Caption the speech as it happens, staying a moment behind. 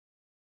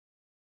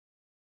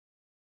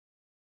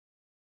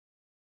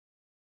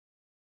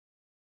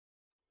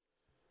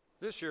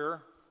This year,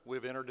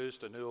 we've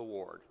introduced a new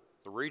award,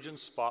 the Region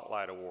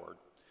Spotlight Award.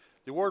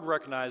 The award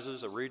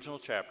recognizes a regional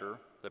chapter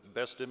that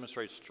best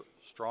demonstrates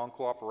strong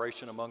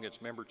cooperation among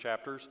its member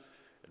chapters,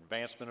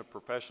 advancement of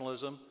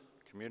professionalism,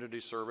 community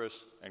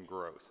service, and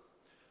growth.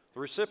 The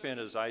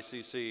recipient is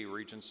ICC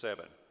Region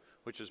 7,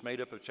 which is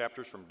made up of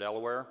chapters from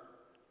Delaware,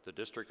 the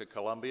District of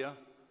Columbia,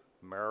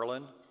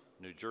 Maryland,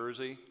 New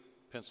Jersey,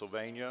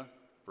 Pennsylvania,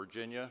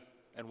 Virginia,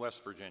 and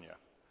West Virginia.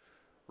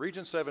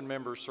 Region 7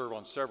 members serve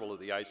on several of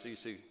the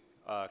ICC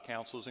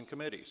councils and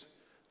committees.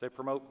 They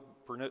promote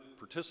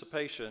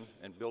participation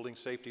in Building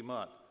Safety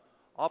Month,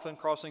 often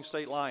crossing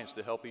state lines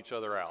to help each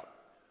other out.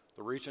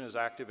 The region is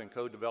active in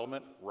code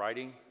development,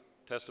 writing,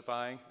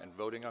 testifying, and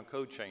voting on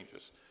code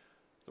changes.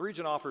 The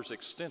region offers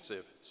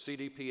extensive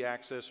CDP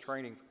access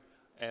training,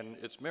 and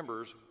its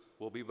members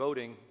will be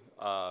voting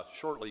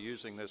shortly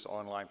using this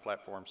online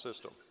platform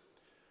system.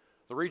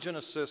 The region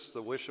assists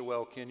the Wish a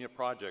Well Kenya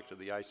project of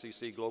the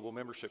ICC Global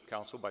Membership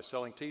Council by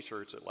selling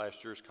t-shirts at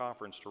last year's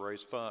conference to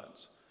raise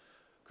funds.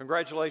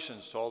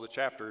 Congratulations to all the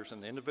chapters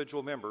and the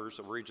individual members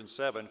of Region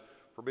 7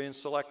 for being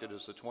selected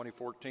as the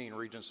 2014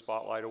 Region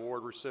Spotlight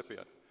Award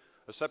recipient.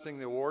 Accepting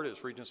the award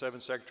is Region 7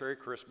 Secretary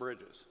Chris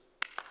Bridges.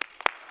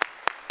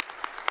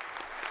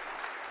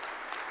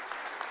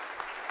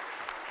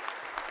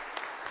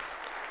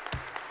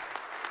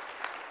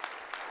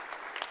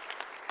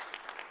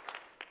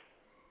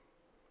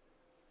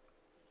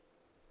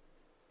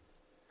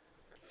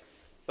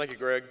 Thank you,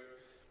 Greg.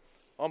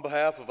 On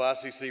behalf of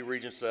ICC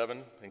Region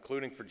 7,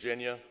 including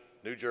Virginia,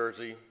 New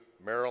Jersey,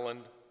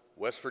 Maryland,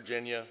 West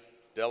Virginia,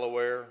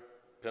 Delaware,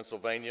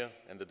 Pennsylvania,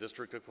 and the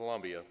District of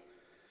Columbia,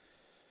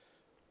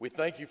 we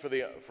thank you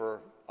for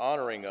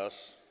honoring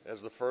us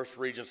as the first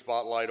Region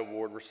Spotlight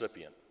Award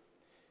recipient.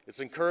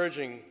 It's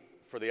encouraging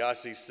for the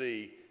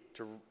ICC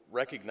to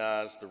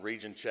recognize the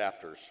region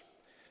chapters.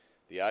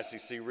 The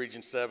ICC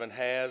Region 7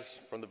 has,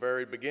 from the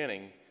very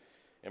beginning,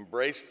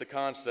 embraced the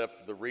concept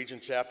of the region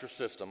chapter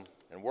system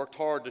and worked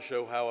hard to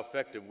show how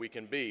effective we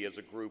can be as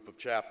a group of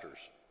chapters.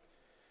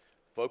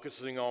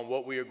 Focusing on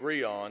what we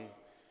agree on,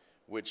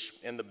 which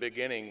in the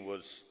beginning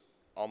was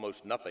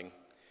almost nothing,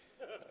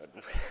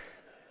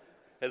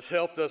 has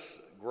helped us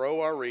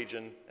grow our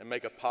region and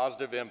make a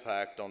positive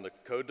impact on the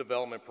code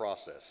development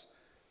process.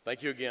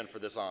 Thank you again for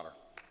this honor.